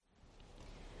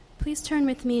Please turn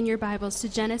with me in your Bibles to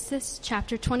Genesis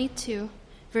chapter 22,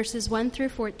 verses 1 through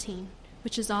 14,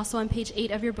 which is also on page 8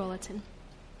 of your bulletin.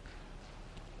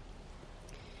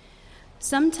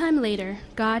 Sometime later,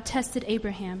 God tested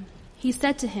Abraham. He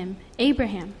said to him,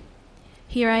 "Abraham."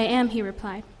 "Here I am," he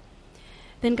replied.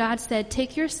 Then God said,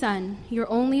 "Take your son, your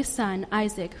only son,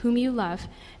 Isaac, whom you love,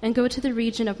 and go to the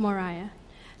region of Moriah.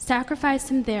 Sacrifice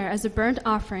him there as a burnt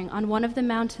offering on one of the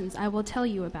mountains I will tell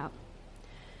you about."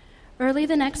 Early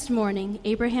the next morning,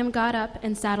 Abraham got up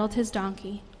and saddled his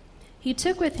donkey. He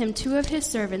took with him 2 of his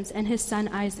servants and his son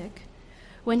Isaac.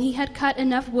 When he had cut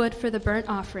enough wood for the burnt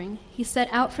offering, he set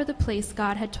out for the place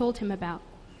God had told him about.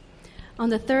 On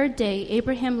the 3rd day,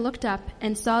 Abraham looked up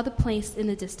and saw the place in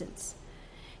the distance.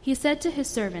 He said to his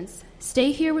servants,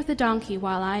 "Stay here with the donkey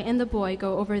while I and the boy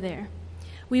go over there.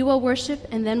 We will worship,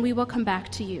 and then we will come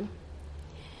back to you."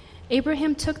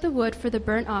 Abraham took the wood for the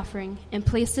burnt offering and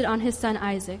placed it on his son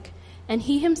Isaac, and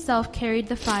he himself carried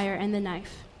the fire and the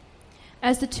knife.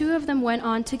 As the 2 of them went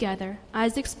on together,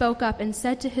 Isaac spoke up and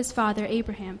said to his father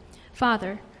Abraham,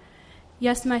 "Father."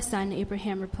 "Yes, my son,"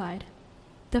 Abraham replied.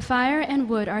 "The fire and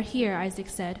wood are here," Isaac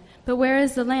said, "but where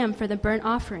is the lamb for the burnt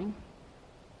offering?"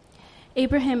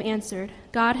 Abraham answered,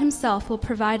 "God himself will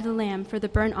provide the lamb for the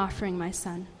burnt offering, my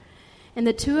son." And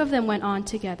the 2 of them went on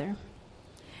together.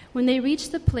 When they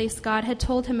reached the place God had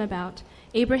told him about,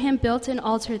 Abraham built an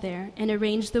altar there and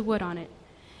arranged the wood on it.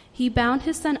 He bound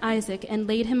his son Isaac and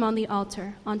laid him on the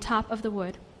altar, on top of the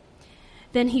wood.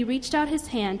 Then he reached out his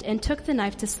hand and took the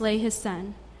knife to slay his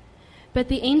son. But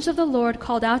the angel of the Lord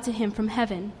called out to him from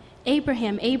heaven,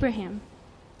 "Abraham, Abraham."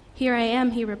 "Here I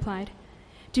am," he replied.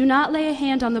 "Do not lay a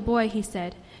hand on the boy," he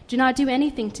said. "Do not do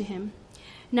anything to him.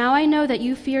 Now I know that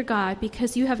you fear God,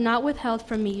 because you have not withheld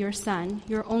from me your son,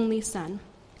 your only son."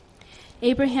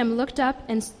 Abraham looked up,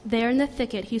 and there in the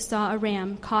thicket he saw a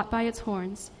ram caught by its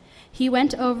horns. He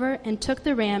went over and took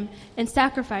the ram and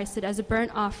sacrificed it as a burnt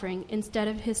offering instead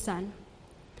of his son.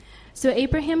 So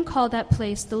Abraham called that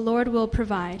place, "The Lord will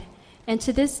provide." And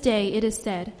to this day it is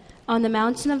said, "On the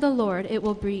mountain of the Lord it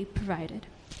will be provided."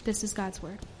 This is God's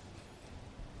word.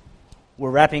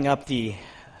 We're wrapping up the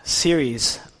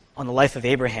series on the life of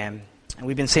Abraham, and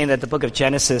we've been saying that the book of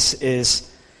Genesis is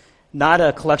not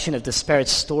a collection of disparate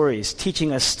stories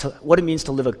teaching us what it means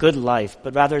to live a good life,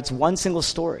 but rather it's one single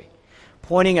story,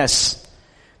 pointing us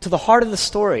to the heart of the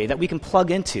story that we can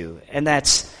plug into, and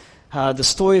that's the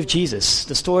story of Jesus,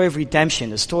 the story of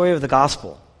redemption, the story of the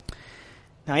gospel.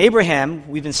 Now, Abraham,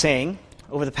 we've been saying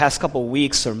over the past couple of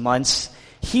weeks or months,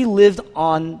 he lived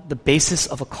on the basis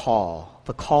of a call,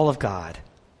 the call of God.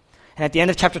 And at the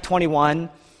end of chapter 21,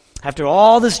 after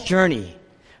all this journey,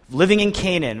 living in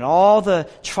Canaan, and all the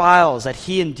trials that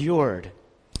he endured,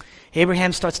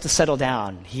 Abraham starts to settle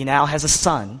down. He now has a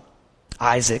son,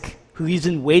 Isaac, who he's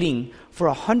been waiting for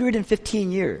 115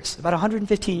 years, about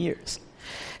 115 years.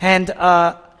 And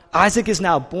Isaac is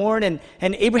now born, and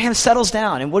Abraham settles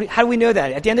down. And how do we know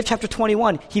that? At the end of chapter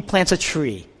 21, he plants a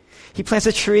tree. He plants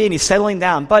a tree, and he's settling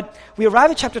down. But we arrive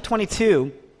at chapter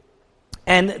 22,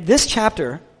 and this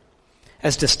chapter,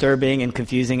 as disturbing and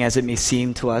confusing as it may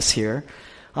seem to us here,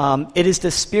 it is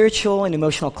the spiritual and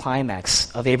emotional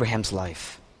climax of Abraham's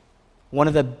life. One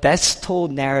of the best told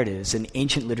narratives in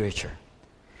ancient literature.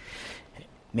 It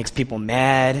makes people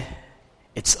mad,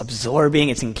 it's absorbing,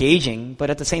 it's engaging, but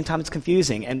at the same time it's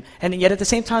confusing. And yet at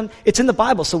the same time, it's in the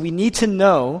Bible, so we need to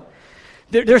know.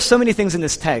 There are so many things in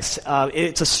this text.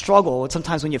 It's a struggle.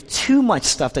 Sometimes when you have too much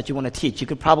stuff that you want to teach, you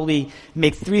could probably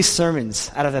make 3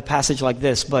 sermons out of a passage like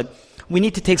this, but we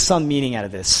need to take some meaning out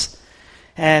of this.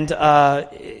 And,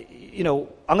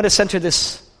 I'm going to center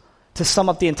this to sum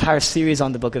up the entire series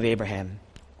on the book of Abraham,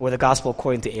 or the gospel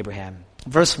according to Abraham.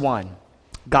 Verse 1,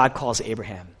 God calls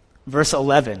Abraham. Verse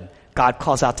 11, God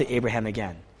calls out to Abraham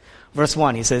again. Verse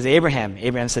 1, he says, "Abraham."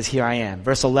 Abraham says, "Here I am."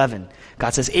 Verse 11,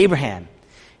 God says, "Abraham."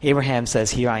 Abraham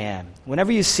says, "Here I am."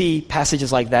 Whenever you see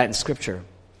passages like that in Scripture,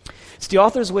 it's the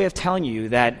author's way of telling you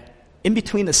that in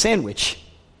between the sandwich,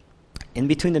 in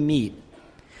between the meat,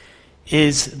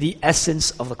 is the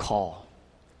essence of the call.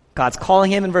 God's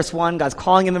calling him in verse 1, God's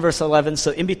calling him in verse 11,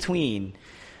 so in between,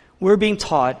 we're being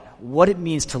taught what it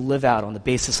means to live out on the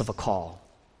basis of a call.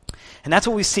 And that's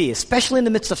what we see, especially in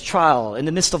the midst of trial, in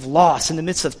the midst of loss, in the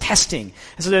midst of testing.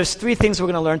 And so there's 3 things we're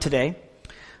going to learn today.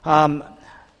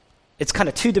 It's kind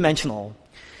of 2-dimensional.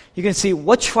 You can see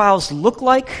what trials look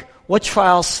like, what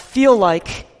trials feel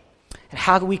like, and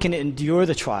how we can endure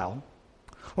the trial.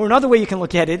 Or another way you can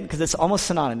look at it, because it's almost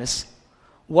synonymous,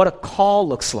 what a call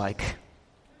looks like,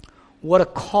 what a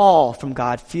call from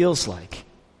God feels like,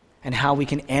 and how we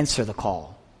can answer the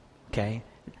call. Okay?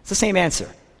 It's the same answer.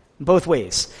 both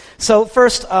ways. So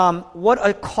first, what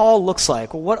a call looks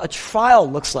like, or what a trial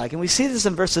looks like. And we see this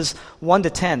in verses 1 to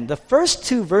 10. The first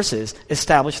two verses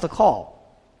establish the call.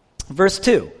 Verse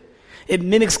 2, it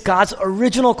mimics God's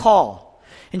original call.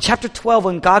 In chapter 12,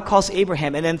 when God calls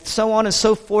Abraham, and then so on and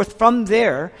so forth from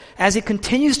there, as he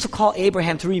continues to call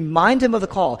Abraham to remind him of the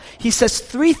call, he says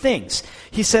three things.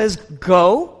 He says,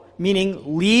 go,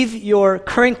 meaning leave your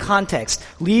current context,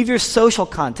 leave your social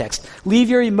context, leave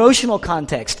your emotional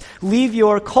context, leave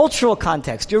your cultural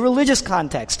context, your religious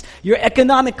context, your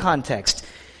economic context.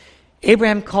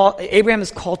 Abraham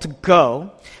is called to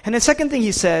go. And the second thing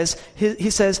he says,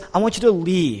 I want you to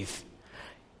leave.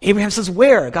 Abraham says,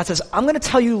 where? God says, I'm going to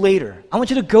tell you later. I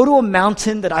want you to go to a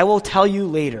mountain that I will tell you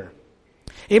later.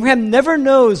 Abraham never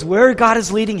knows where God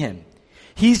is leading him.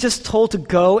 He's just told to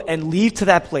go and leave to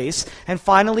that place. And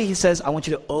finally, he says, I want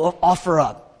you to offer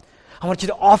up. I want you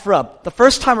to offer up. The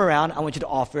first time around, I want you to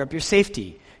offer up your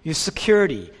safety, your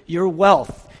security, your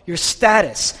wealth, your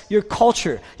status, your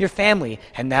culture, your family.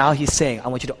 And now he's saying, I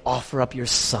want you to offer up your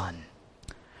son.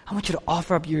 I want you to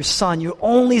offer up your son, your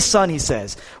only son, he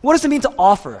says. What does it mean to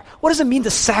offer? What does it mean to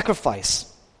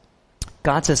sacrifice?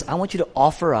 God says, I want you to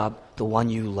offer up the one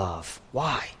you love.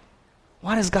 Why?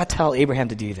 Why does God tell Abraham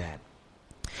to do that?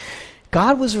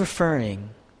 God was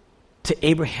referring to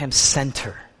Abraham's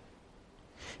center,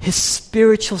 his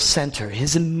spiritual center,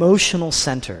 his emotional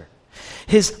center,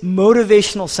 his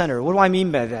motivational center. What do I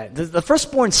mean by that? The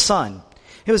firstborn son,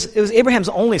 it was Abraham's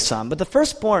only son, but the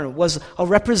firstborn was a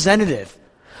representative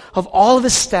of all of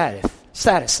his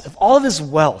status, of all of his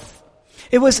wealth.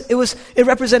 It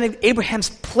represented Abraham's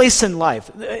place in life.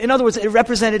 In other words, it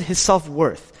represented his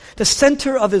self-worth, the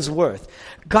center of his worth.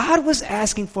 God was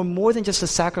asking for more than just a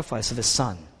sacrifice of his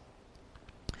son.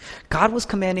 God was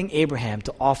commanding Abraham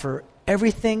to offer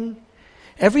everything,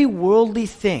 every worldly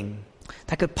thing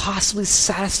that could possibly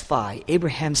satisfy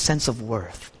Abraham's sense of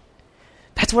worth.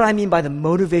 That's what I mean by the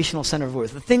motivational center of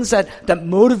worth. The things that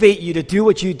motivate you to do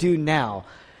what you do now,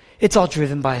 it's all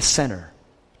driven by a center.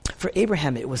 For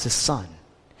Abraham, it was his son,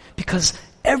 because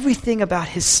everything about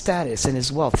his status and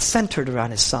his wealth centered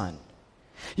around his son.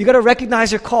 You got to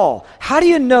recognize your call. How do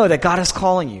you know that God is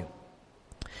calling you?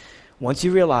 Once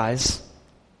you realize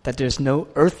that there's no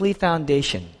earthly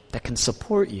foundation that can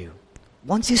support you,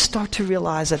 once you start to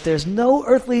realize that there's no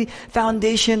earthly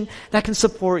foundation that can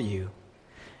support you,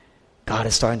 God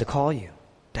is starting to call you.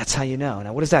 That's how you know.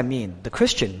 Now, what does that mean? The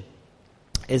Christian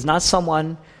is not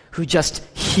someone who just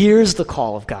hears the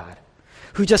call of God,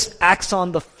 who just acts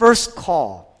on the first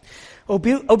call.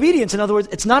 Obedience, in other words,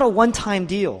 it's not a one-time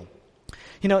deal.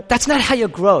 That's not how you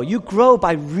grow. You grow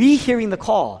by rehearing the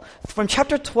call. From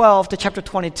chapter 12 to chapter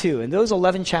 22, in those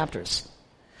 11 chapters,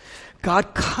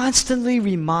 God constantly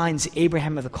reminds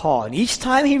Abraham of the call. And each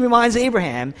time he reminds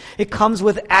Abraham, it comes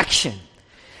with action.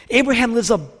 Abraham lives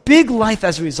a big life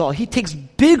as a result. He takes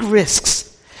big risks.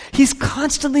 He's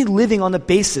constantly living on the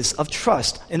basis of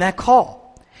trust in that call.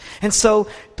 And so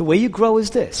the way you grow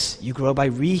is this. You grow by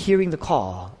rehearing the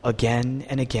call again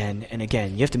and again and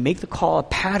again. You have to make the call a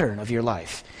pattern of your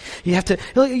life. You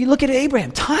look at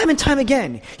Abraham time and time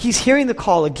again. He's hearing the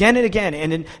call again and again,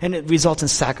 and it results in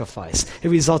sacrifice. It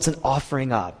results in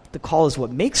offering up. The call is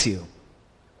what makes you,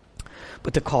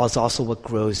 but the call is also what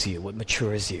grows you, what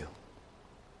matures you.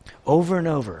 Over and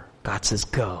over, God says,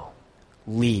 go,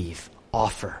 leave,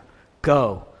 offer.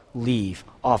 Go, leave,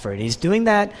 offer. And he's doing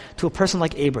that to a person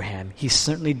like Abraham. He's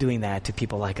certainly doing that to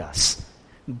people like us.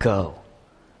 Go,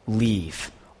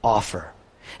 leave, offer.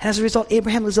 And as a result,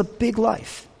 Abraham lives a big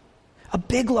life. A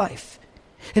big life.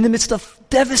 In the midst of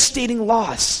devastating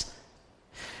loss.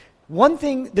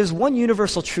 There's one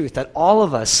universal truth that all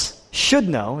of us should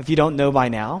know, if you don't know by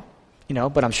now,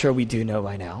 but I'm sure we do know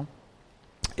by now,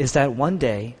 is that one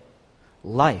day,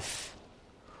 life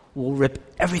will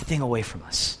rip everything away from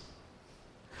us.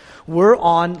 We're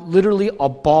on literally a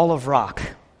ball of rock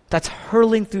that's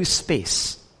hurling through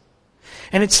space.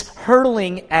 And it's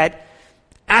hurtling at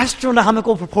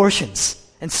astronomical proportions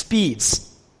and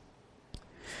speeds.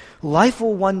 Life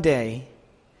will one day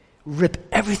rip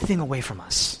everything away from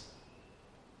us.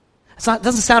 It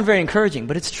doesn't sound very encouraging,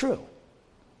 but it's true.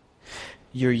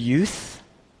 Your youth,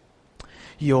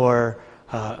 your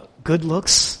good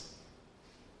looks,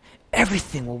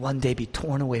 everything will one day be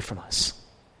torn away from us.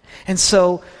 And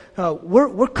so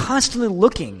we're constantly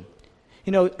looking.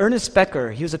 Ernest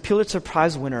Becker, he was a Pulitzer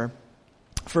Prize winner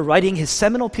for writing his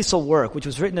seminal piece of work, which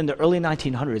was written in the early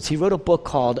 1900s. He wrote a book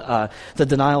called The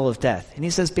Denial of Death. And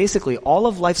he says basically all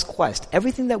of life's quest,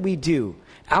 everything that we do,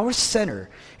 our center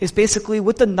is basically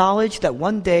with the knowledge that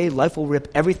one day life will rip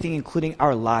everything, including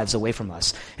our lives, away from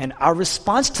us. And our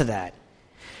response to that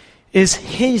is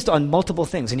hinged on multiple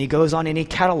things. And he goes on and he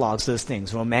catalogs those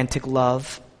things. Romantic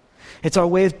love. It's our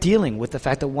way of dealing with the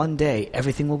fact that one day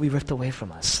everything will be ripped away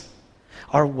from us.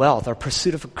 Our wealth, our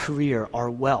pursuit of a career, our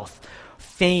wealth,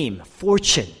 fame,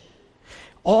 fortune,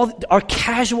 all our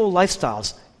casual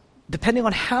lifestyles, depending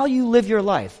on how you live your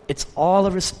life, it's all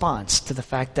a response to the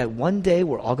fact that one day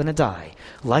we're all going to die.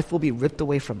 Life will be ripped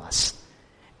away from us.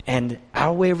 And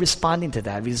our way of responding to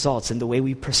that results in the way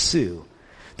we pursue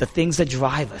the things that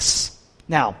drive us.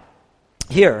 Now,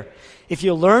 here, if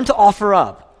you learn to offer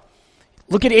up,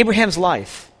 look at Abraham's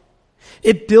life.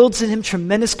 It builds in him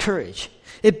tremendous courage.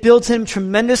 It builds in him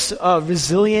tremendous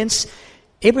resilience.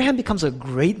 Abraham becomes a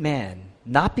great man,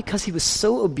 not because he was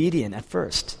so obedient at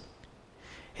first.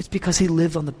 It's because he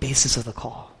lived on the basis of the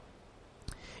call.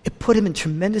 It put him in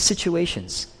tremendous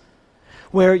situations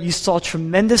where you saw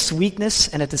tremendous weakness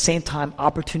and at the same time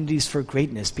opportunities for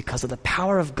greatness because of the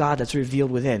power of God that's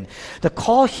revealed within. The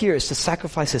call here is to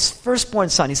sacrifice his firstborn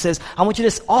son. He says, I want you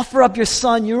to offer up your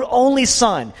son, your only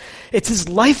son. It's his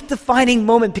life-defining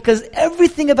moment because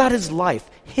everything about his life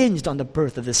hinged on the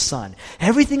birth of this son.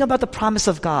 Everything about the promise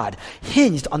of God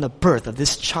hinged on the birth of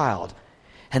this child.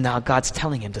 And now God's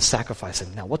telling him to sacrifice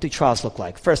him. Now, what do trials look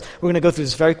like? First, we're going to go through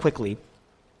this very quickly.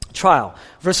 Trial,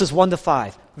 verses 1 to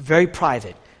 5, very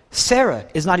private. Sarah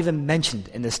is not even mentioned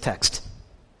in this text.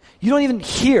 You don't even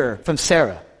hear from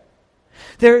Sarah.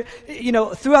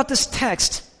 Throughout this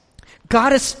text,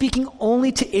 God is speaking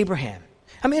only to Abraham.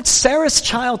 I mean, it's Sarah's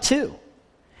child too.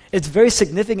 It's very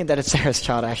significant that it's Sarah's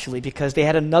child, actually, because they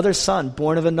had another son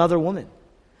born of another woman.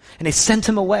 And they sent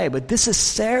him away. But this is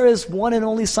Sarah's one and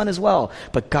only son as well.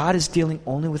 But God is dealing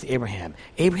only with Abraham.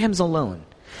 Abraham's alone.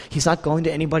 He's not going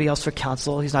to anybody else for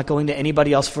counsel. He's not going to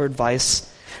anybody else for advice.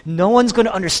 No one's going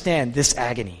to understand this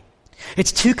agony.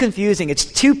 It's too confusing. It's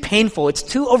too painful. It's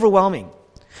too overwhelming.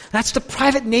 That's the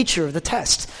private nature of the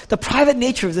test, the private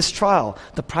nature of this trial,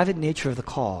 the private nature of the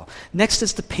call. Next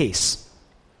is the pace.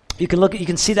 You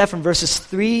can see that from verses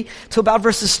 3 to about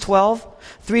verses 12,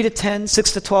 3 to 10,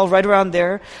 6 to 12, right around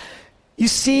there. You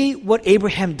see what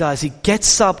Abraham does. He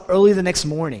gets up early the next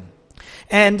morning.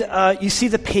 And you see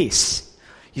the pace.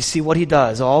 You see what he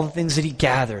does, all the things that he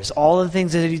gathers, all the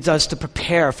things that he does to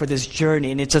prepare for this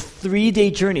journey. And it's a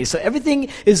 3-day journey. So everything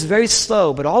is very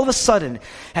slow. But all of a sudden,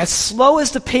 as slow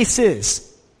as the pace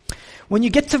is, when you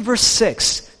get to verse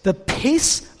 6, the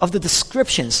pace of the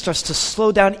description starts to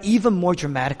slow down even more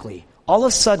dramatically. All of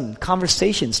a sudden,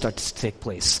 conversation starts to take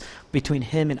place between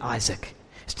him and Isaac.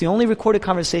 It's the only recorded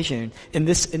conversation in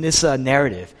this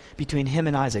narrative between him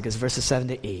and Isaac is verses 7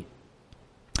 to 8.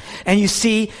 And you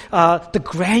see the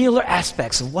granular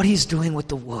aspects of what he's doing with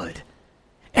the wood.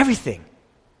 Everything.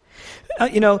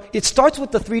 It starts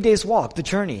with the 3 days walk, the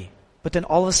journey. But then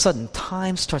all of a sudden,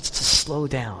 time starts to slow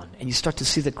down. And you start to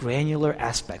see the granular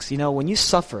aspects. When you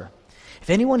suffer, if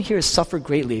anyone here has suffered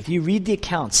greatly, if you read the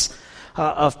accounts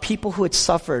of people who had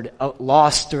suffered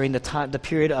loss during the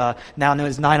period now known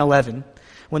as 9/11,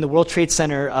 when the World Trade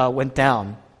Center went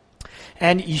down,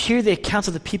 and you hear the accounts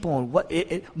of the people,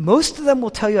 and most of them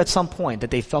will tell you at some point that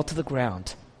they fell to the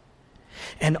ground.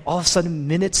 And all of a sudden,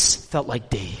 minutes felt like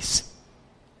days.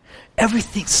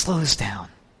 Everything slows down.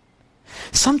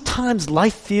 Sometimes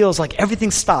life feels like everything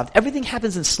stopped. Everything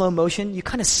happens in slow motion. You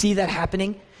kind of see that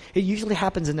happening. It usually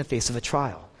happens in the face of a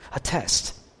trial, a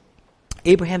test.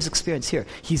 Abraham's experience here,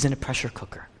 he's in a pressure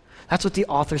cooker. That's what the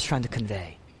author's trying to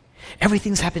convey.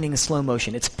 Everything's happening in slow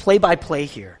motion. It's play-by-play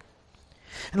here.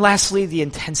 And lastly, the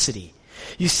intensity.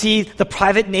 You see the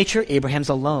private nature, Abraham's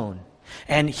alone.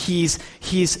 And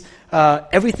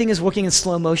everything is working in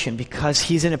slow motion because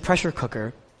he's in a pressure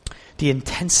cooker. The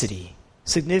intensity,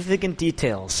 significant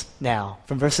details now,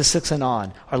 from verses 6 and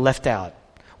on, are left out.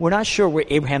 We're not sure where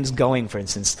Abraham's going, for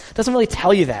instance. It doesn't really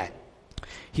tell you that.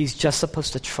 He's just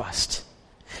supposed to trust.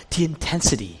 The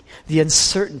intensity, the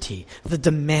uncertainty, the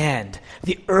demand,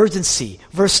 the urgency.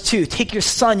 Verse 2, take your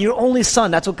son, your only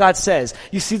son. That's what God says.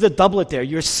 You see the doublet there.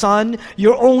 Your son,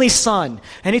 your only son.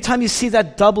 Anytime you see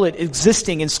that doublet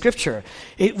existing in Scripture,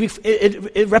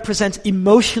 it represents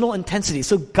emotional intensity.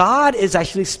 So God is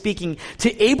actually speaking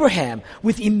to Abraham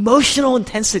with emotional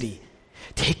intensity.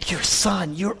 Take your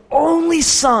son, your only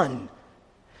son.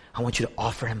 I want you to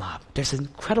offer him up. There's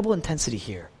incredible intensity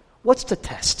here. What's the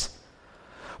test?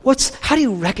 How do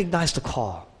you recognize the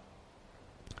call?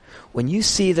 When you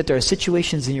see that there are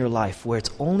situations in your life where it's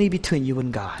only between you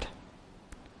and God.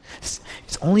 It's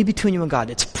only between you and God.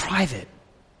 It's private.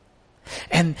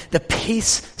 And the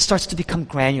pace starts to become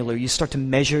granular. You start to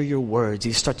measure your words.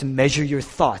 You start to measure your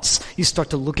thoughts. You start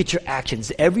to look at your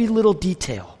actions. Every little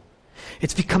detail.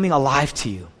 It's becoming alive to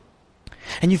you.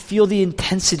 And you feel the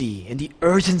intensity and the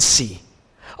urgency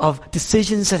of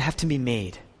decisions that have to be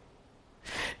made.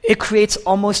 It creates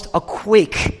almost a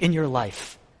quake in your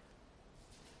life.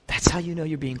 That's how you know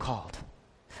you're being called.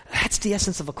 That's the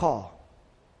essence of a call.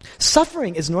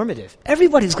 Suffering is normative.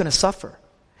 Everybody's going to suffer.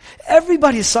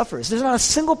 Everybody suffers. There's not a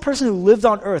single person who lived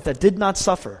on earth that did not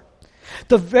suffer.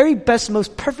 The very best,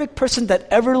 most perfect person that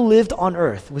ever lived on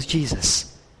earth was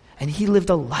Jesus. And he lived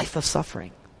a life of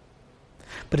suffering.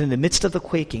 But in the midst of the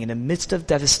quaking, in the midst of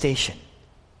devastation,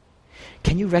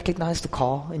 can you recognize the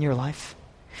call in your life?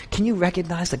 Can you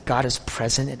recognize that God is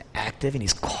present and active and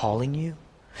he's calling you?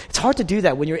 It's hard to do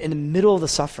that when you're in the middle of the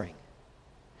suffering.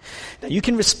 Now, you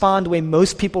can respond the way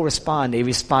most people respond. They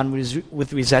respond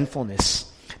with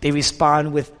resentfulness. They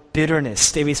respond with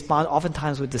bitterness. They respond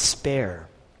oftentimes with despair.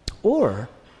 Or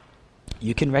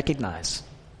you can recognize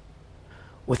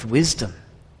with wisdom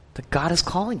that God is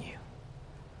calling you.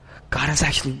 God is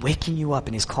actually waking you up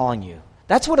and he's calling you.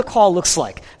 That's what a call looks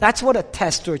like. That's what a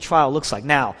test or a trial looks like.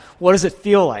 Now, what does it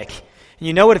feel like? And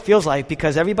you know what it feels like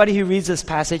because everybody who reads this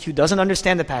passage, who doesn't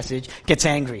understand the passage, gets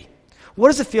angry. What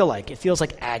does it feel like? It feels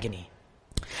like agony.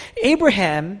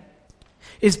 Abraham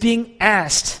is being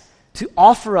asked to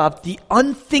offer up the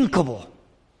unthinkable.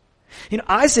 You know,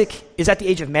 Isaac is at the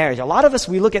age of marriage. A lot of us,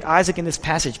 we look at Isaac in this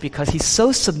passage because he's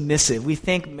so submissive. We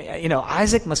think, you know,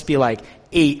 Isaac must be like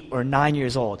 8 or 9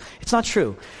 years old. It's not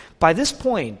true. By this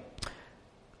point,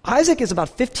 Isaac is about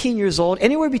 15 years old,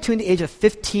 anywhere between the age of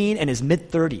 15 and his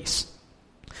mid-30s.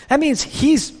 That means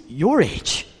he's your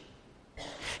age.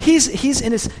 He's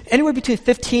in his anywhere between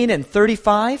 15 and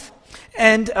 35,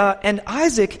 and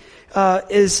Isaac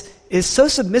is so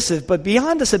submissive. But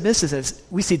beyond the submissiveness,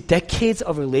 we see decades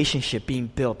of relationship being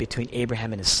built between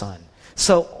Abraham and his son.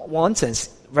 So, one sense,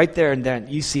 right there and then,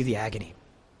 you see the agony.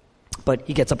 But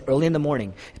he gets up early in the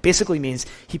morning. It basically means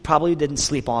he probably didn't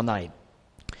sleep all night.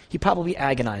 He probably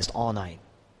agonized all night.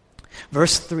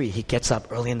 Verse 3, he gets up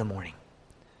early in the morning.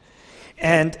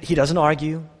 And he doesn't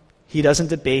argue. He doesn't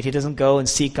debate. He doesn't go and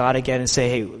seek God again and say,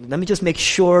 hey, let me just make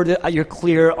sure that you're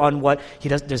clear on what he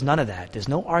does. There's none of that. There's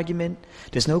no argument.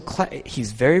 There's no.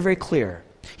 He's very, very clear.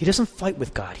 He doesn't fight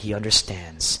with God. He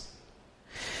understands.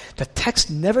 The text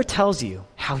never tells you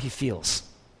how he feels.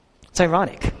 It's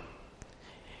ironic.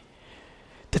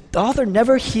 The author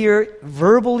never here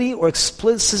verbally or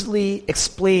explicitly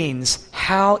explains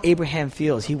how Abraham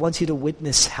feels. He wants you to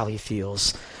witness how he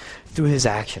feels through his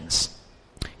actions.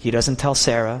 He doesn't tell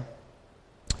Sarah.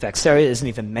 In fact, Sarah isn't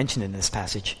even mentioned in this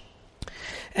passage.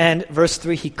 And verse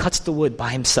 3, he cuts the wood by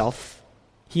himself.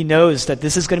 He knows that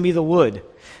this is going to be the wood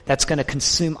that's going to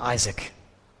consume Isaac.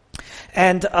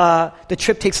 And the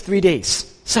trip takes 3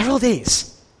 days, several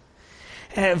days.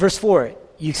 And verse 4,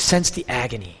 you sense the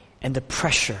agony and the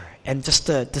pressure and just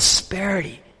the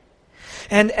disparity.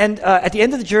 And at the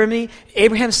end of the journey,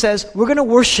 Abraham says, we're going to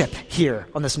worship here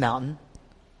on this mountain.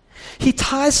 He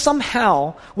ties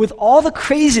somehow with all the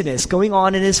craziness going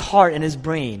on in his heart and his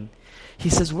brain. He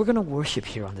says, we're going to worship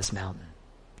here on this mountain.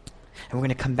 And we're going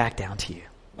to come back down to you.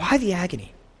 Why the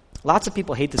agony? Lots of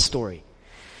people hate this story.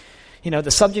 You know,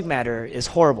 the subject matter is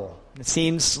horrible. It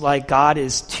seems like God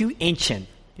is too ancient,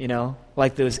 you know,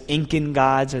 like those Incan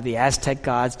gods or the Aztec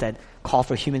gods that call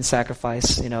for human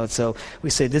sacrifice. You know, so we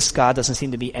say this God doesn't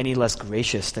seem to be any less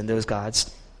gracious than those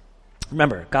gods.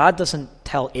 Remember, God doesn't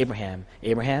tell Abraham,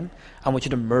 I want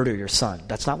you to murder your son.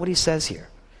 That's not what he says here.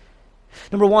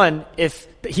 Number one, if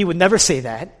he would never say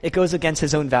that, it goes against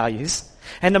his own values.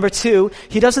 And number two,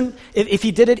 if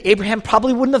he did it, Abraham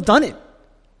probably wouldn't have done it.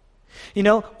 You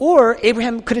know, or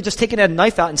Abraham could have just taken a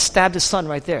knife out and stabbed his son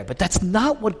right there. But that's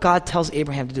not what God tells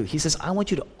Abraham to do. He says, I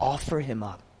want you to offer him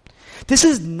up. This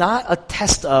is not a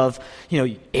test of, you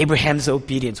know, Abraham's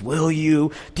obedience. Do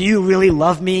you really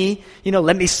love me? You know,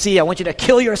 let me see. I want you to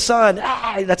kill your son.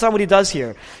 That's not what he does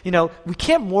here. You know, we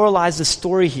can't moralize the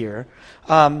story here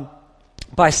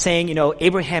by saying, you know,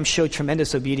 Abraham showed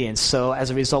tremendous obedience, so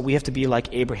as a result, we have to be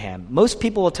like Abraham. Most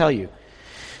people will tell you,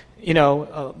 you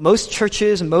know, most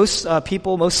churches, most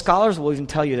people, most scholars will even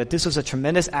tell you that this was a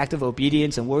tremendous act of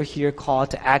obedience and we're here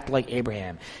called to act like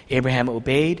Abraham. Abraham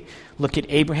obeyed. Look at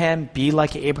Abraham. Be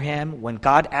like Abraham. When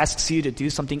God asks you to do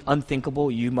something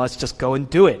unthinkable, you must just go and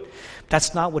do it.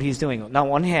 That's not what he's doing. Now, on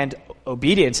one hand,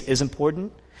 obedience is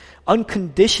important.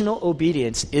 Unconditional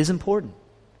obedience is important.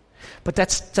 But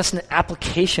that's just an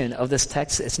application of this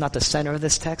text. It's not the center of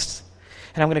this text.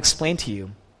 And I'm going to explain to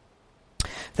you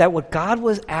that what God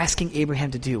was asking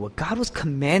Abraham to do, what God was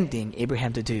commanding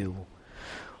Abraham to do,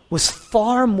 was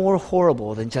far more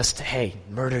horrible than just, hey,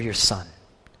 murder your son.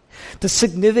 The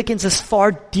significance is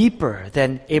far deeper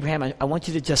than, Abraham, I want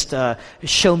you to just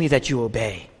show me that you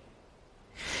obey.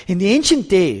 In the ancient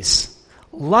days,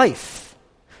 life,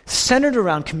 centered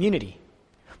around community.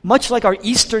 Much like our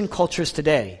Eastern cultures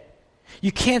today,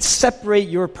 you can't separate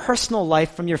your personal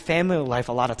life from your family life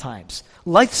a lot of times.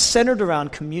 Life centered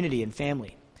around community and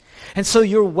family. And so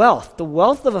your wealth, the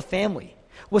wealth of a family,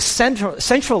 was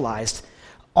centralized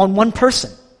on one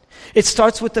person. It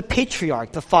starts with the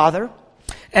patriarch, the father,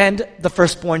 and the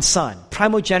firstborn son,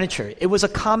 primogeniture. It was a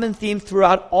common theme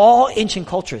throughout all ancient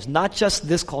cultures, not just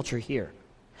this culture here.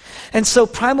 And so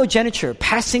primogeniture,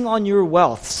 passing on your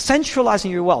wealth,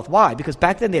 centralizing your wealth. Why? Because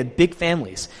back then they had big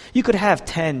families. You could have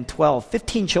 10, 12,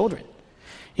 15 children.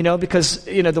 Because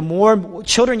the more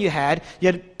children you had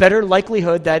better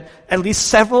likelihood that at least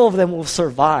several of them will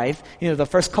survive, the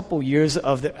first couple years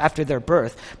after their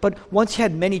birth. But once you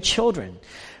had many children,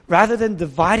 rather than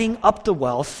dividing up the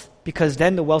wealth, because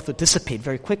then the wealth would dissipate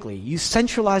very quickly, you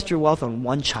centralized your wealth on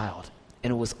one child,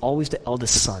 and it was always the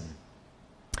eldest son.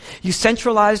 You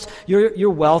centralized your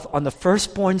wealth on the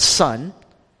firstborn son,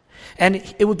 and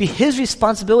it would be his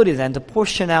responsibility then to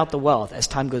portion out the wealth as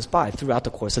time goes by throughout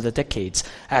the course of the decades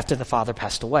after the father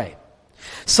passed away.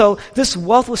 So this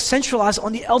wealth was centralized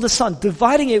on the eldest son.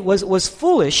 Dividing it was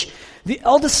foolish. The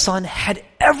eldest son had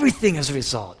everything as a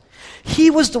result. He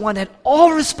was the one that had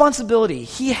all responsibility.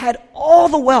 He had all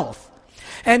the wealth.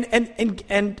 And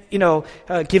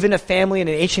given a family in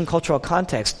an ancient cultural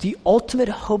context, the ultimate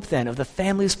hope then of the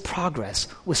family's progress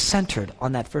was centered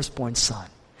on that firstborn son.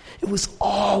 It was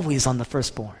always on the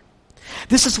firstborn.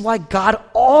 This is why God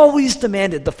always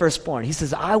demanded the firstborn. He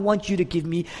says, I want you to give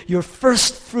me your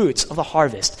first fruits of the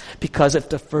harvest, because if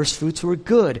the first fruits were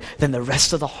good, then the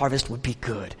rest of the harvest would be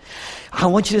good. I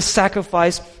want you to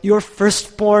sacrifice your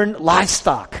firstborn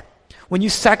livestock. When you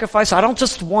sacrifice, I don't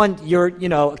just want your,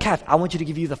 calf. I want you to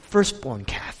give you the firstborn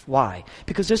calf. Why?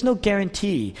 Because there's no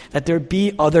guarantee that there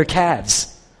be other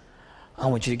calves. I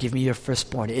want you to give me your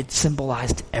firstborn. It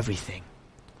symbolized everything.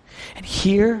 And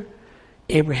here,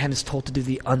 Abraham is told to do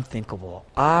the unthinkable.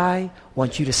 I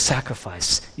want you to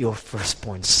sacrifice your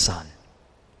firstborn son.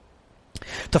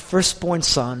 The firstborn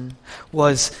son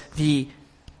was the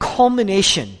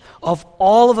culmination of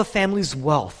all of a family's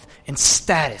wealth and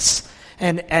status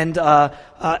and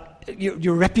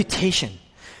your reputation.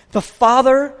 The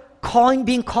father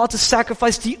being called to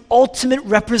sacrifice the ultimate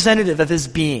representative of his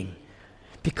being,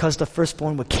 because the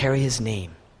firstborn would carry his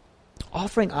name.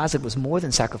 Offering Isaac was more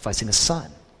than sacrificing a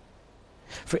son.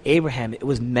 For Abraham, it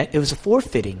was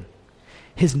forfeiting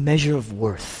his measure of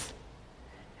worth.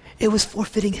 It was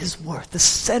forfeiting his worth, the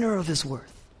center of his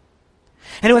worth.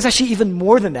 And it was actually even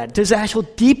more than that. There's an actual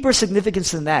deeper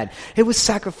significance than that. It was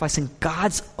sacrificing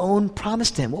God's own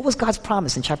promise to him. What was God's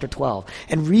promise in chapter 12?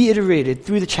 And reiterated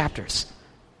through the chapters.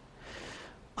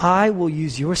 I will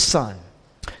use your son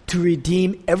to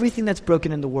redeem everything that's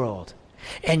broken in the world.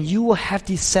 And you will have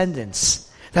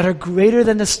descendants that are greater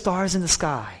than the stars in the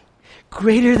sky,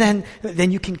 greater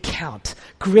than you can count,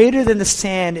 greater than the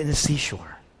sand in the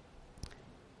seashore.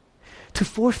 To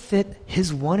forfeit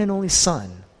his one and only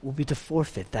son will be to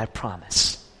forfeit that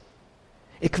promise.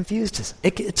 It confused us.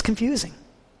 It's confusing.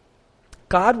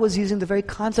 God was using the very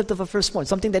concept of a firstborn,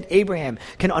 something that Abraham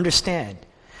can understand,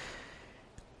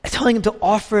 telling him to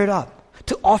offer it up.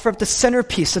 To offer up the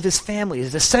centerpiece of his family,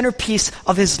 the centerpiece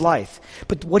of his life.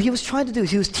 But what he was trying to do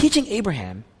is he was teaching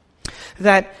Abraham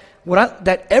that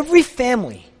every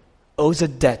family owes a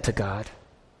debt to God.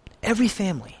 Every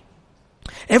family.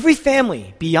 Every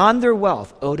family, beyond their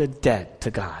wealth, owed a debt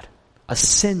to God. A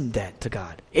sin debt to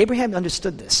God. Abraham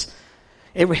understood this.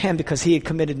 Abraham, because he had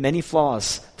committed many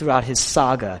flaws throughout his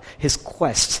saga, his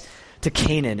quest to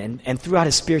Canaan, and throughout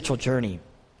his spiritual journey.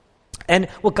 And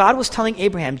what God was telling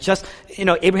Abraham,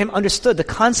 Abraham understood the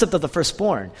concept of the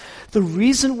firstborn. The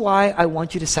reason why I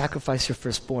want you to sacrifice your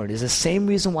firstborn is the same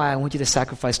reason why I want you to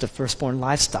sacrifice the firstborn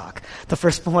livestock,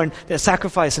 the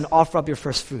sacrifice and offer up your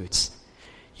first fruits.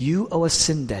 You owe a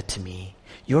sin debt to me.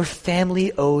 Your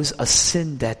family owes a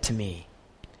sin debt to me.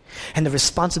 And the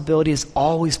responsibility is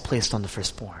always placed on the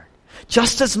firstborn.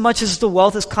 Just as much as the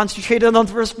wealth is concentrated on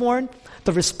the firstborn,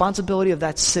 the responsibility of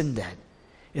that sin debt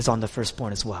is on the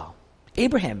firstborn as well.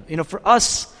 Abraham, for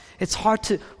us, it's hard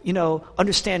to,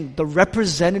 understand the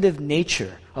representative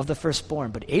nature of the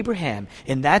firstborn. But Abraham,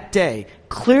 in that day,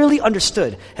 clearly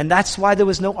understood, and that's why there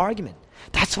was no argument.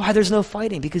 That's why there's no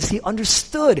fighting, because he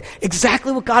understood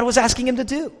exactly what God was asking him to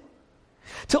do.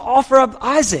 To offer up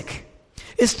Isaac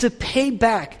is to pay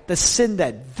back the sin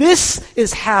debt. This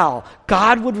is how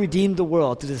God would redeem the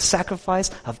world, through the sacrifice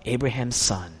of Abraham's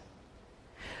son.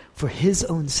 For his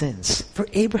own sins, for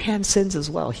Abraham's sins as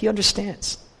well. He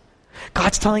understands.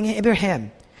 God's telling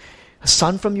Abraham, a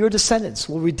son from your descendants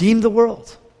will redeem the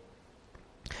world.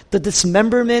 The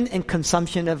dismemberment and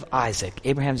consumption of Isaac,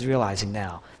 Abraham's realizing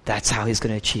now, That's how he's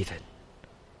going to achieve it.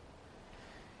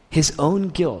 His own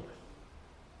guilt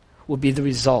will be the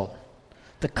result.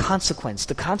 The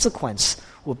consequence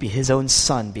will be his own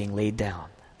son being laid down.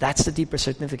 That's the deeper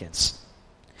significance.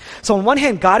 So on one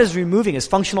hand, God is removing his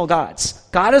functional gods.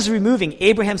 God is removing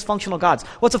Abraham's functional gods.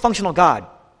 What's a functional god?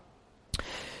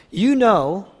 You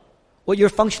know what your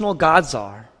functional gods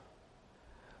are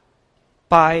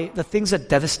by the things that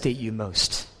devastate you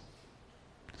most.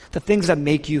 The things that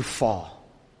make you fall.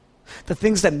 The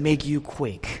things that make you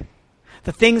quake.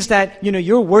 The things that,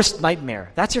 your worst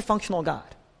nightmare. That's your functional god.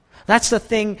 That's the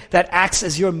thing that acts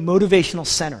as your motivational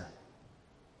center.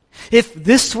 If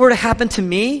this were to happen to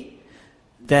me,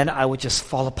 then I would just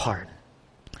fall apart.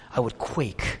 I would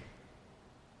quake.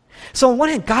 So on one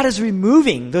hand, God is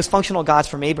removing those functional gods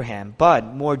from Abraham, but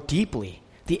more deeply,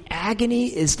 the agony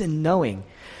is in knowing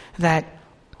that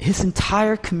his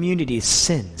entire community's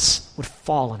sins would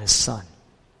fall on his son.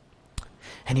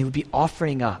 And he would be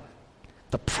offering up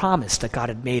the promise that God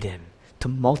had made him to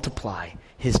multiply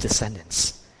his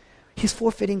descendants. He's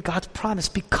forfeiting God's promise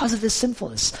because of his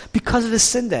sinfulness, because of his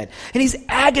sin debt. And he's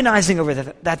agonizing over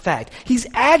that fact. He's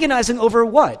agonizing over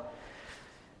what?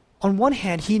 On one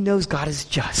hand, he knows God is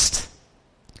just.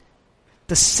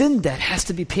 The sin debt has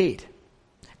to be paid.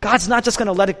 God's not just going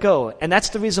to let it go. And that's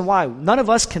the reason why none of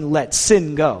us can let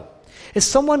sin go. If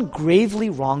someone gravely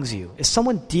wrongs you, if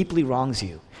someone deeply wrongs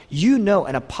you, you know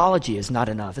an apology is not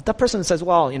enough. If that person says,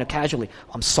 casually,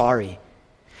 I'm sorry,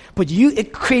 but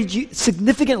it created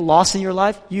significant loss in your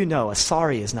life, you know a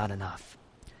sorry is not enough.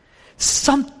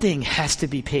 Something has to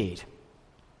be paid.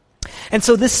 And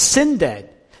so this sin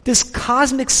debt, this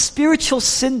cosmic spiritual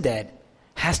sin debt,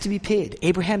 has to be paid.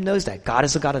 Abraham knows that. God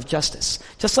is a God of justice.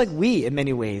 Just like we, in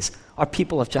many ways, are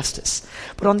people of justice.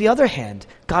 But on the other hand,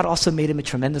 God also made him a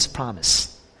tremendous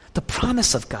promise. The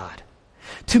promise of God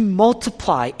to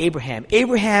multiply Abraham.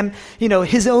 Abraham,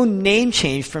 his own name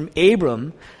changed from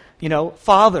Abram,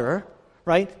 father,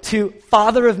 right, to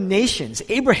father of nations,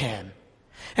 Abraham.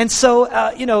 And so,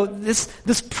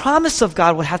 this promise of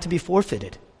God would have to be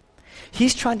forfeited.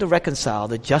 He's trying to reconcile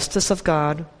the justice of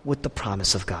God with the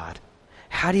promise of God.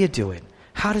 How do you do it?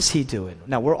 How does he do it?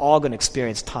 Now, we're all going to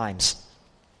experience times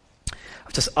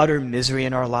of just utter misery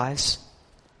in our lives,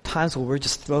 times where we're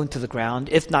just thrown to the ground,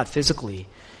 if not physically,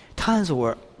 times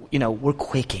where we're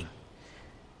quaking.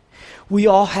 We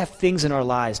all have things in our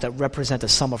lives that represent the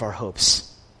sum of our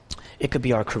hopes. It could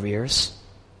be our careers.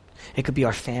 It could be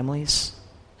our families.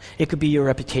 It could be your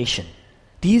reputation.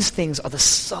 These things are the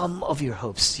sum of your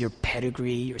hopes, your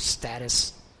pedigree, your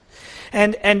status.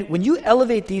 And when you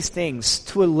elevate these things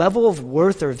to a level of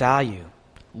worth or value,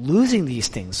 losing these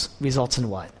things results in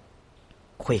what?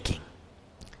 Quaking,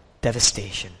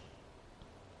 devastation.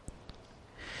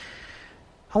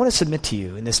 I want to submit to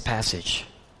you in this passage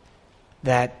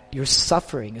that your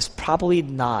suffering is probably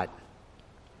not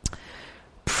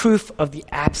proof of the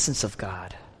absence of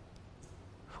God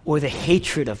or the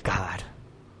hatred of God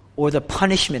or the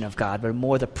punishment of God, but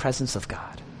more the presence of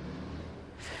God,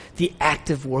 the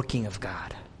active working of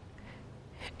God.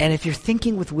 And if you're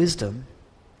thinking with wisdom,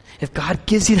 if God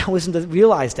gives you that wisdom to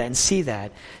realize that and see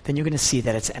that, then you're going to see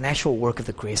that it's an actual work of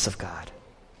the grace of God.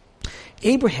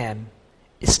 Abraham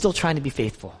is still trying to be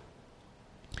faithful.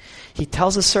 He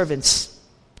tells his servants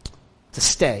to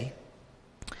stay,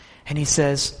 and he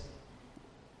says,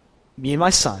 me and my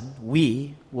son,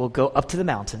 we will go up to the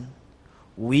mountain,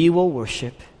 we will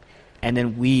worship, and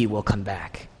then we will come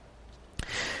back.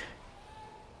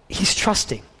 He's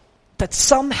trusting that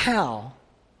somehow,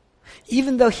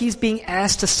 even though he's being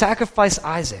asked to sacrifice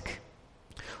Isaac,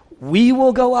 we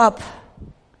will go up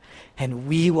and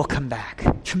we will come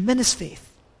back. Tremendous faith.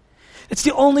 It's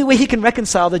the only way he can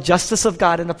reconcile the justice of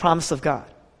God and the promise of God.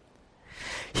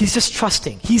 He's just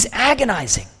trusting. He's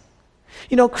agonizing.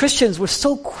 Christians, we're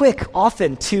so quick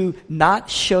often to not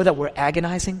show that we're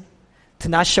agonizing, to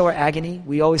not show our agony.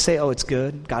 We always say, it's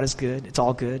good. God is good. It's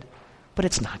all good. But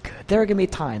it's not good. There are going to be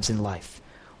times in life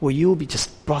where you will be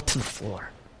just brought to the floor.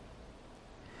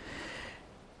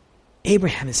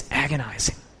 Abraham is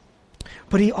agonizing.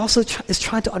 But he also is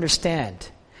trying to understand.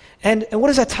 And what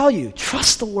does that tell you?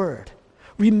 Trust the word.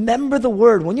 Remember the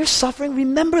word. When you're suffering,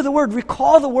 remember the word.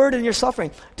 Recall the word in your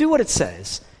suffering. Do what it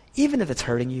says. Even if it's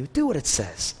hurting you, do what it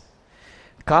says.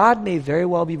 God may very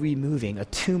well be removing a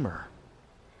tumor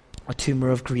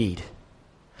of greed,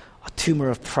 a tumor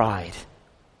of pride,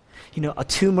 a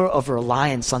tumor of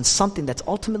reliance on something that's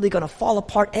ultimately going to fall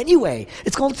apart anyway.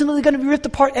 It's ultimately going to be ripped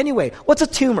apart anyway. What's a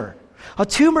tumor? A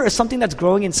tumor is something that's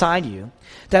growing inside you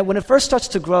that when it first starts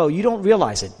to grow, you don't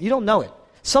realize it. You don't know it.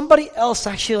 Somebody else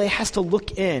actually has to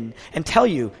look in and tell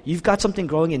you, you've got something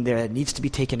growing in there that needs to be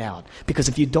taken out. Because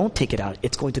if you don't take it out,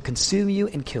 it's going to consume you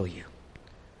and kill you.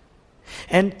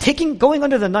 And going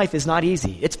under the knife is not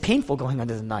easy. It's painful going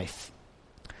under the knife.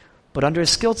 But under a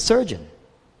skilled surgeon,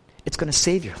 it's going to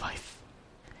save your life.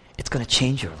 It's going to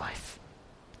change your life.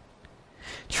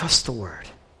 Trust the word.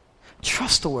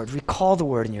 Trust the word. Recall the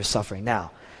word in your suffering.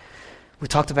 Now, we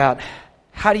talked about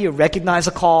how do you recognize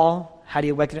a call? How do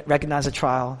you recognize a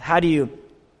trial? How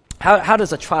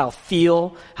does a trial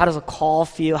feel? How does a call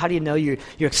feel? How do you know you're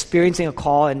experiencing a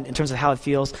call in terms of how it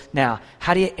feels? Now,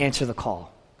 how do you answer the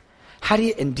call? How do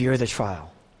you endure the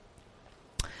trial?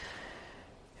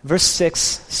 Verse 6,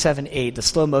 7, 8, the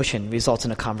slow motion results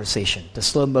in a conversation. The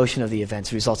slow motion of the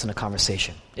events results in a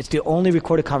conversation. It's the only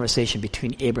recorded conversation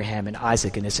between Abraham and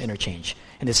Isaac in this interchange,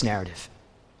 in this narrative.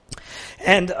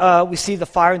 And we see the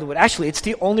fire and the wood. Actually, it's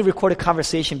the only recorded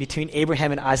conversation between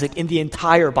Abraham and Isaac in the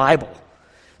entire Bible.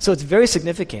 So it's very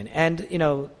significant. And,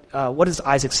 what does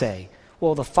Isaac say?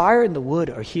 Well, the fire and the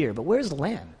wood are here, but where's the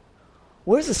lamb?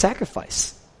 Where's the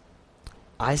sacrifice?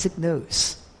 Isaac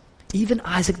knows. Even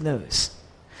Isaac knows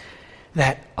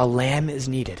that a lamb is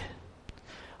needed.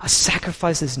 A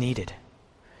sacrifice is needed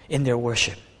in their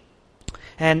worship.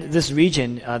 And this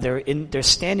region, they're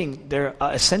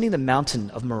ascending the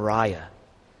mountain of Moriah.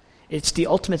 It's the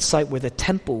ultimate site where the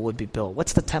temple would be built.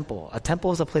 What's the temple? A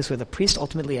temple is a place where the priest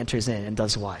ultimately enters in and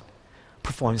does what?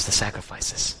 Performs the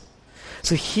sacrifices.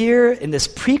 So here, in this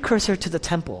precursor to the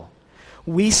temple,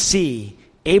 we see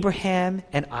Abraham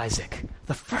and Isaac,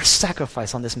 the first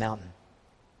sacrifice on this mountain.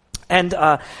 And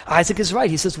Isaac is right.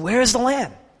 He says, where is the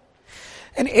lamb?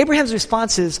 And Abraham's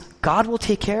response is, God will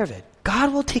take care of it.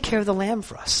 God will take care of the lamb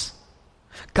for us.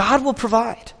 God will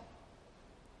provide.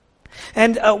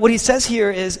 And what he says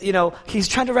here is, he's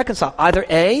trying to reconcile. Either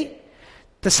A,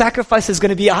 the sacrifice is going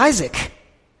to be Isaac,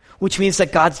 which means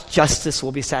that God's justice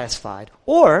will be satisfied.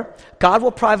 Or God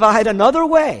will provide another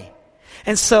way.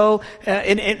 And so,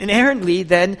 inherently,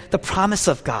 then, the promise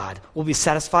of God will be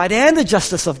satisfied and the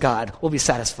justice of God will be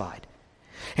satisfied.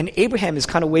 And Abraham is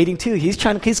kind of waiting too. He's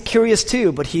curious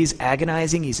too, but he's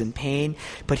agonizing, he's in pain,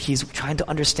 but he's trying to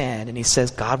understand, and he says,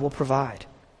 God will provide.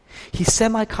 He's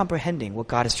semi-comprehending what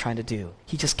God is trying to do.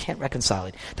 He just can't reconcile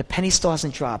it. The penny still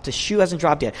hasn't dropped. The shoe hasn't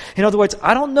dropped yet. In other words,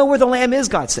 I don't know where the lamb is,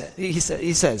 God said. He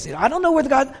says, I don't know where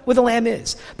the lamb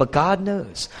is. But God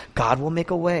knows. God will make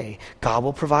a way. God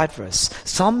will provide for us.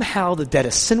 Somehow the debt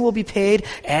of sin will be paid,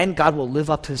 and God will live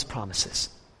up to his promises.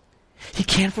 He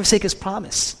can't forsake his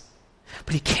promise,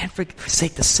 but he can't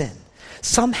forsake the sin.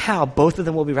 Somehow both of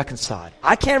them will be reconciled.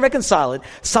 I can't reconcile it.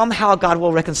 Somehow God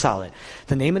will reconcile it.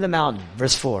 The name of the mountain,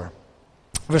 verse 4.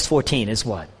 Verse 14 is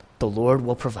what? The Lord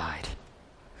will provide.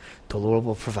 The Lord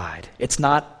will provide. It's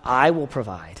not I will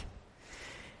provide.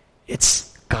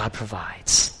 It's God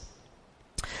provides.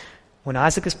 When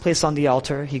Isaac is placed on the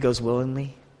altar, he goes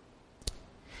willingly.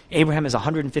 Abraham is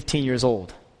 115 years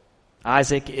old.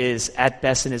 Isaac is at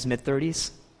best in his mid-30s.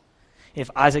 If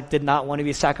Isaac did not want to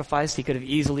be sacrificed, he could have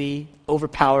easily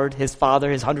overpowered his father,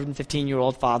 his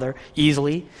 115-year-old father,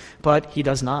 easily, but he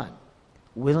does not.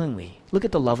 Willingly. Look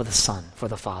at the love of the son for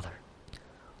the father.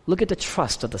 Look at the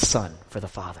trust of the son for the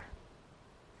father.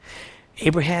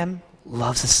 Abraham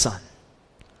loves his son.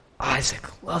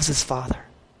 Isaac loves his father.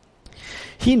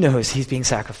 He knows he's being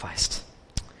sacrificed,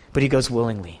 but he goes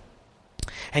willingly.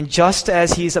 And just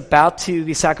as he's about to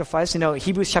be sacrificed,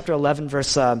 Hebrews chapter 11,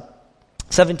 verse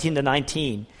 17 to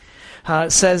 19,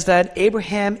 says that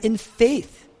Abraham, in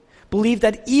faith, believed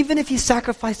that even if he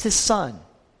sacrificed his son,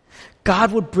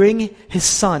 God would bring his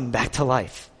son back to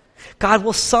life. God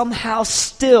will somehow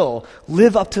still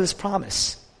live up to his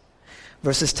promise.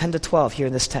 Verses 10 to 12 here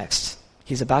in this text.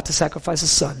 He's about to sacrifice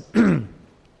his son.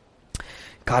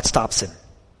 God stops him.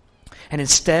 And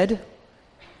instead,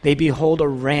 they behold a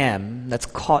ram that's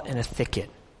caught in a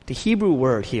thicket. The Hebrew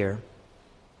word here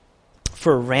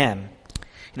for a ram,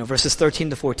 verses 13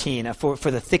 to 14, for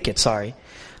the thicket,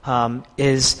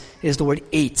 is the word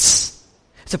eitz.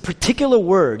 It's a particular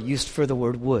word used for the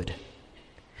word wood.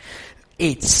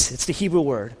 Eitz, it's the Hebrew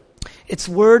word. It's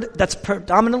a word that's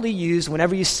predominantly used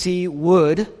whenever you see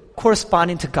wood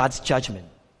corresponding to God's judgment.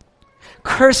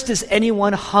 Cursed is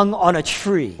anyone hung on a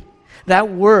tree. That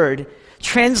word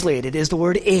translated is the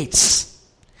word eitz.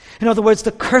 In other words,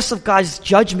 the curse of God's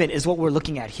judgment is what we're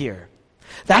looking at here.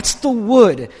 That's the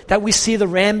wood that we see the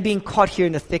ram being caught here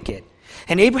in the thicket.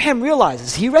 And Abraham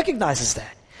he recognizes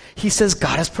that. He says,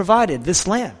 God has provided this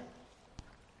lamb.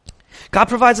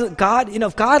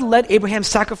 If God let Abraham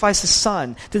sacrifice his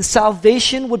son, then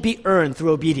salvation would be earned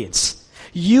through obedience.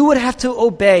 You would have to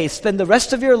obey, spend the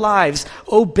rest of your lives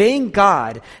obeying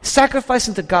God,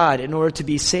 sacrificing to God in order to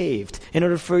be saved, in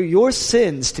order for your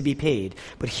sins to be paid.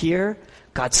 But here,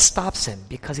 God stops him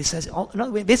because he says,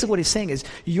 basically what he's saying is,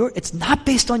 it's not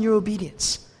based on your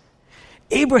obedience.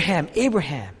 Abraham,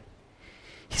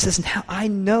 he says, now I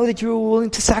know that you were willing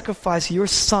to sacrifice your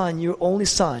son, your only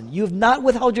son. You have not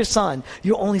withheld your son,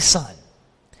 your only son.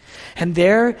 And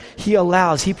there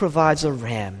he provides a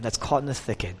ram that's caught in the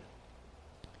thicket.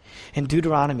 In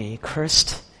Deuteronomy,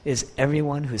 cursed is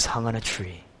everyone who's hung on a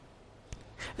tree.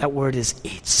 That word is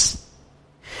etz.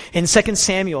 In 2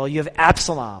 Samuel, you have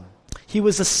Absalom. He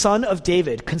was the son of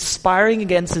David, conspiring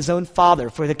against his own father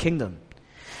for the kingdom.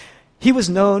 He was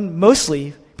known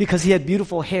mostly because he had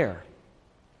beautiful hair.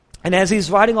 And as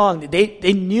he's riding along,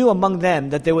 they knew among them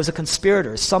that there was a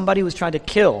conspirator, somebody who was trying to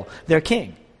kill their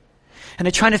king. And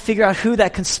they're trying to figure out who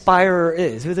that conspirator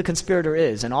is, who the conspirator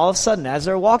is. And all of a sudden, as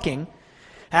they're walking,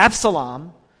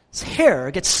 Absalom's hair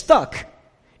gets stuck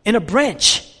in a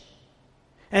branch.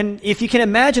 And if you can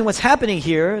imagine what's happening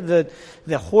here,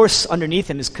 the horse underneath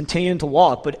him is continuing to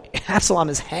walk, but Absalom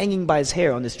is hanging by his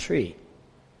hair on this tree.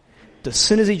 As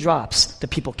soon as he drops, the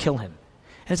people kill him.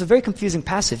 And it's a very confusing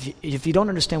passage if you don't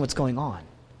understand what's going on.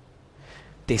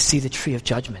 They see the tree of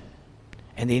judgment,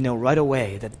 and they know right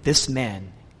away that this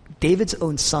man, David's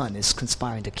own son, is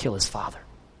conspiring to kill his father.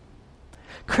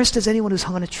 Cursed is anyone who's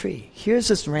hung on a tree. Here's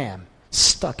this ram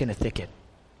stuck in a thicket.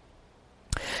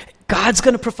 God's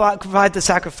going to provide the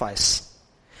sacrifice.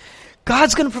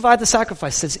 God's going to provide the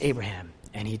sacrifice, says Abraham,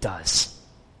 and he does.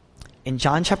 In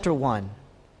John chapter 1,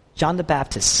 John the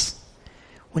Baptist,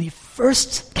 when he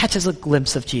first catches a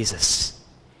glimpse of Jesus,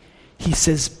 he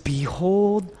says,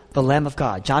 "Behold the Lamb of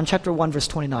God." John chapter 1, verse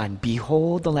 29,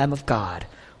 "Behold the Lamb of God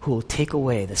who will take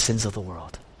away the sins of the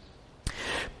world."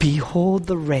 Behold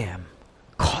the ram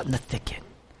caught in the thicket.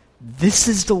 This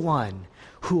is the one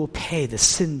who will pay the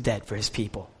sin debt for his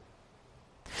people.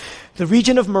 The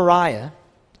region of Moriah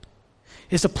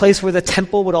is the place where the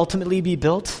temple would ultimately be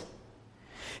built,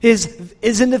 is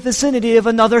in the vicinity of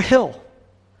another hill,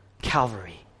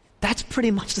 Calvary. That's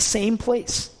pretty much the same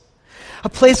place. A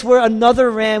place where another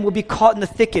ram will be caught in the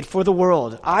thicket for the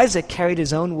world. Isaac carried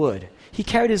his own wood. He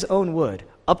carried his own wood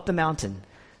up the mountain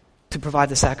to provide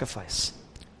the sacrifice.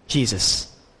 Jesus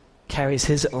carries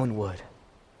his own wood.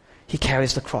 He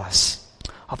carries the cross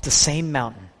up the same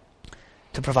mountain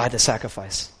to provide the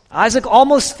sacrifice. Isaac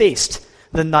almost faced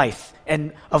the knife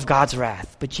and of God's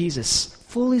wrath, but Jesus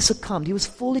fully succumbed. He was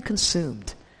fully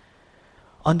consumed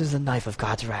under the knife of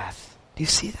God's wrath. Do you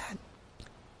see that?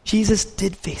 Jesus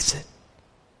did face it.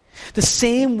 The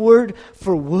same word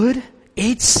for wood,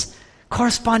 etz,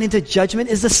 corresponding to judgment,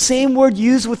 is the same word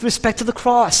used with respect to the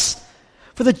cross.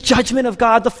 For the judgment of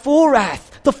God, the full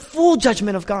wrath, the full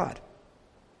judgment of God.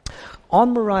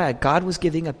 On Moriah, God was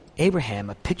giving Abraham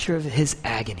a picture of his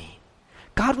agony.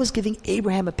 God was giving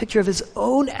Abraham a picture of his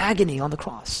own agony on the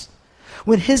cross.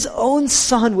 When his own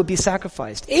son would be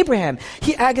sacrificed. Abraham,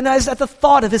 he agonized at the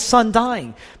thought of his son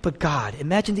dying. But God,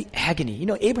 imagine the agony.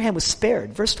 Abraham was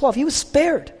spared. Verse 12, he was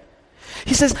spared.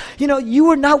 He says, you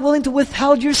were not willing to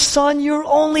withhold your son, your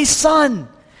only son.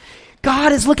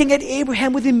 God is looking at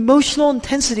Abraham with emotional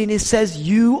intensity, and he says,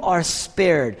 you are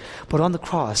spared. But on the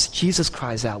cross, Jesus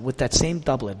cries out with that same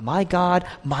doublet, my God,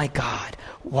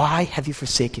 why have you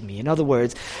forsaken me? In other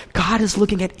words, God is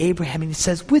looking at Abraham, and he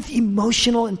says, with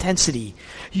emotional intensity,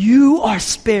 you are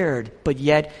spared, but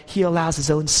yet he allows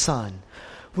his own son,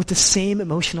 with the same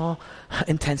emotional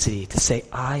intensity, to say,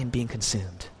 I am being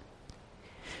consumed.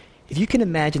 If you can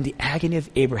imagine the agony of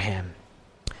Abraham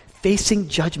facing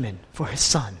judgment for his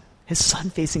son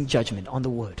facing judgment on the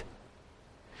wood.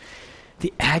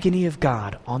 The agony of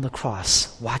God on the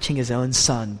cross, watching his own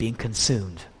son being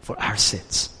consumed for our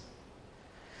sins.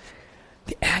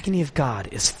 The agony of God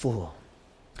is full.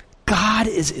 God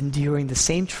is enduring the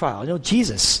same trial.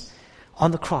 Jesus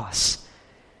on the cross,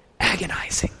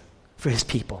 agonizing for his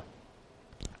people.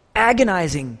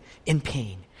 Agonizing in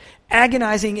pain.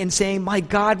 Agonizing and saying, my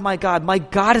God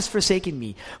has forsaken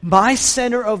me. My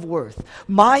center of worth,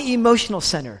 my emotional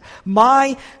center,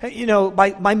 my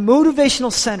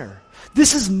motivational center.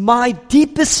 This is my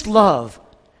deepest love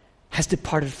has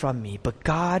departed from me. But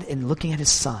God, in looking at his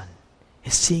son,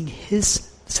 is seeing his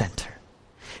center.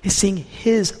 Is seeing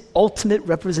his ultimate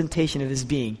representation of his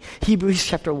being. Hebrews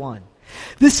chapter 1.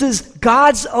 This is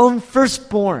God's own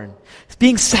firstborn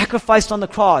being sacrificed on the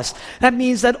cross. That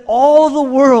means that all the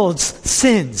world's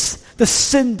sins, the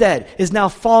sin debt, is now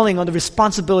falling on the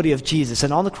responsibility of Jesus.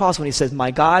 And on the cross, when he says,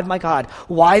 my God,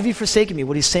 why have you forsaken me?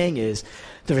 What he's saying is,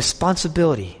 the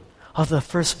responsibility of the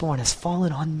firstborn has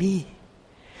fallen on me.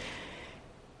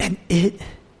 And it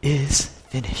is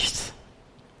finished.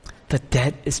 The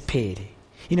debt is paid.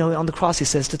 On the cross he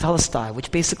says, tetelestai, which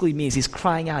basically means he's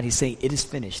crying out. He's saying, it is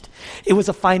finished. It was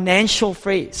a financial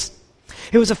phrase.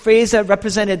 It was a phrase that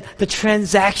represented the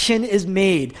transaction is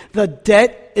made. The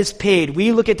debt is paid.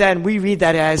 We look at that and we read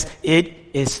that as, it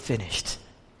is finished.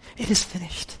 It is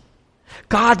finished.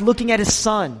 God looking at his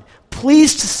son,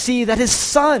 pleased to see that his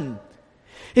son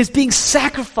is being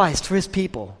sacrificed for his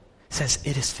people, says,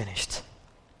 it is finished.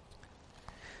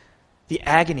 The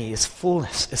agony is full.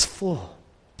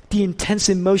 The intense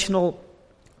emotional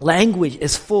language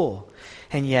is full.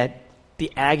 And yet,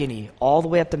 the agony all the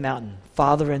way up the mountain,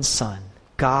 Father and Son,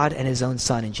 God and his own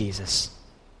Son in Jesus.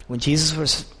 When Jesus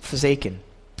was forsaken,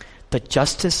 the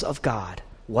justice of God,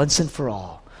 once and for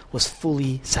all, was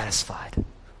fully satisfied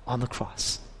on the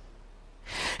cross.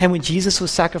 And when Jesus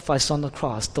was sacrificed on the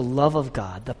cross, the love of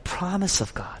God, the promise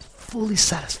of God, fully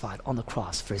satisfied on the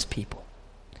cross for his people.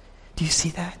 Do you see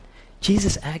that?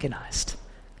 Jesus agonized.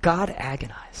 God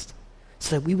agonized.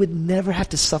 So that we would never have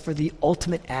to suffer the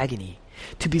ultimate agony,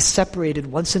 to be separated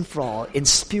once and for all in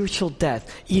spiritual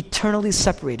death, eternally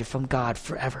separated from God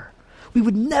forever. We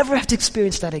would never have to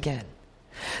experience that again.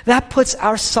 That puts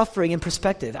our suffering in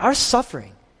perspective. Our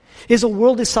suffering is a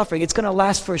worldly suffering. It's going to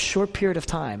last for a short period of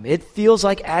time. It feels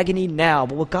like agony now,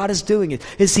 but what God is doing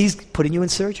is he's putting you in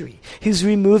surgery. He's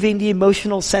removing the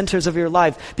emotional centers of your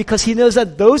life because he knows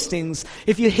that those things,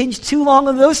 if you hinge too long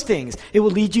on those things, it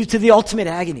will lead you to the ultimate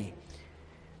agony.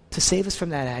 To save us from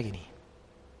that agony,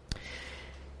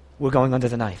 we're going under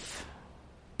the knife.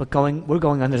 But we're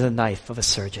going under the knife of a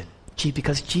surgeon.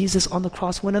 Because Jesus on the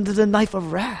cross went under the knife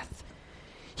of wrath.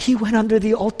 He went under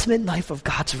the ultimate knife of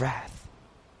God's wrath.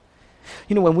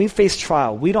 When we face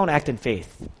trial, we don't act in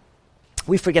faith.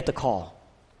 We forget the call.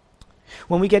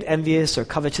 When we get envious or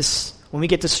covetous, when we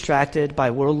get distracted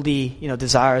by worldly,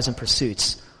 desires and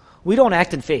pursuits, we don't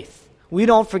act in faith. We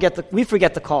forget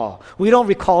the call. We don't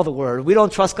recall the word. We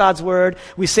don't trust God's word.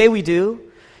 We say we do,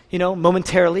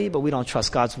 momentarily, but we don't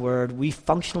trust God's word. We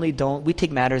functionally don't. We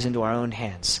take matters into our own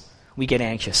hands. We get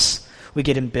anxious. We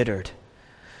get embittered.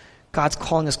 God's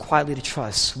calling us quietly to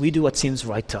trust. We do what seems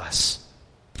right to us.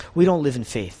 We don't live in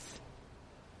faith.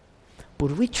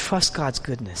 But we trust God's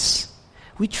goodness.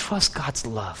 We trust God's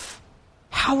love.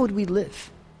 How would we live?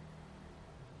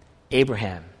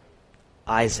 Abraham,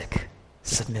 Isaac,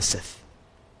 submissive.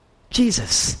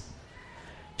 Jesus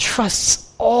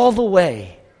trusts all the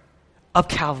way up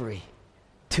Calvary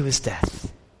to his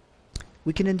death.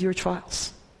 We can endure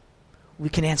trials. We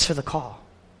can answer the call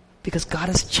because God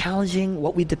is challenging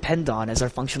what we depend on as our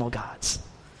functional gods.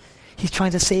 He's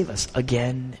trying to save us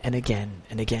again and again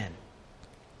and again.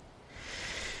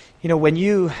 When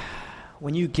you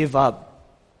give up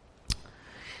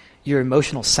your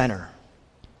emotional center,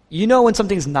 you know when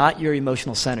something's not your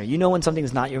emotional center. You know when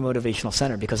something's not your motivational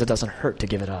center because it doesn't hurt to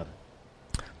give it up.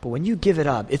 But when you give it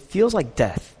up, it feels like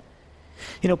death.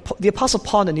 The Apostle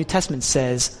Paul in the New Testament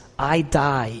says, I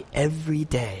die every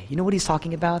day. You know what he's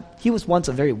talking about? He was once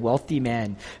a very wealthy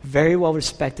man, very well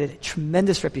respected,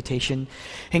 tremendous reputation.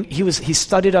 And he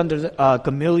studied under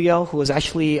Gamaliel, who was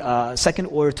actually second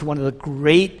order to one of the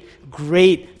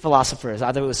great philosophers.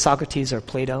 Either it was Socrates or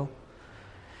Plato.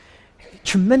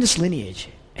 Tremendous lineage.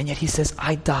 And yet he says,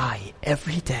 I die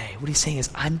every day. What he's saying is,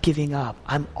 I'm giving up.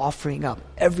 I'm offering up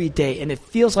every day. And it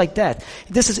feels like death.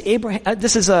 This is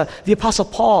the Apostle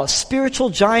Paul, spiritual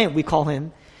giant, we call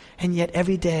him. And yet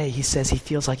every day he says he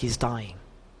feels like he's dying.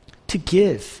 To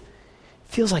give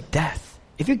feels like death.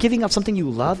 If you're giving up something you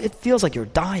love, it feels like you're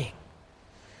dying.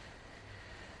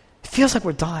 It feels like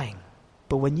we're dying.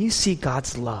 But when you see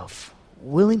God's love,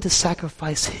 willing to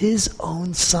sacrifice his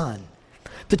own son,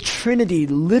 the Trinity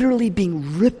literally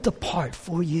being ripped apart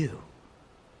for you.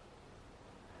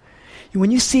 When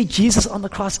you see Jesus on the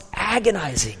cross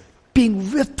agonizing,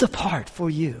 being ripped apart for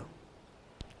you,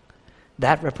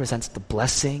 that represents the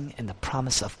blessing and the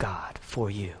promise of God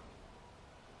for you.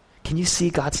 Can you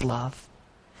see God's love?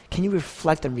 Can you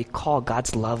reflect and recall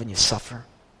God's love when you suffer?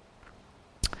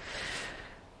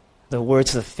 The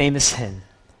words of the famous hymn,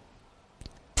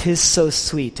 "'Tis so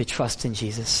sweet to trust in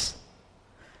Jesus,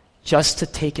 just to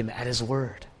take him at his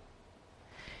word,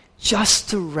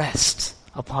 just to rest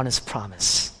upon his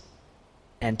promise,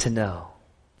 and to know,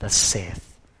 thus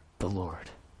saith the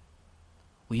Lord."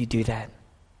 Will you do that?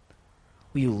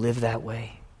 Will you live that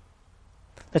way?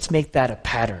 Let's make that a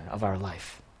pattern of our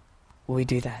life. Will we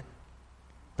do that?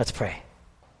 Let's pray.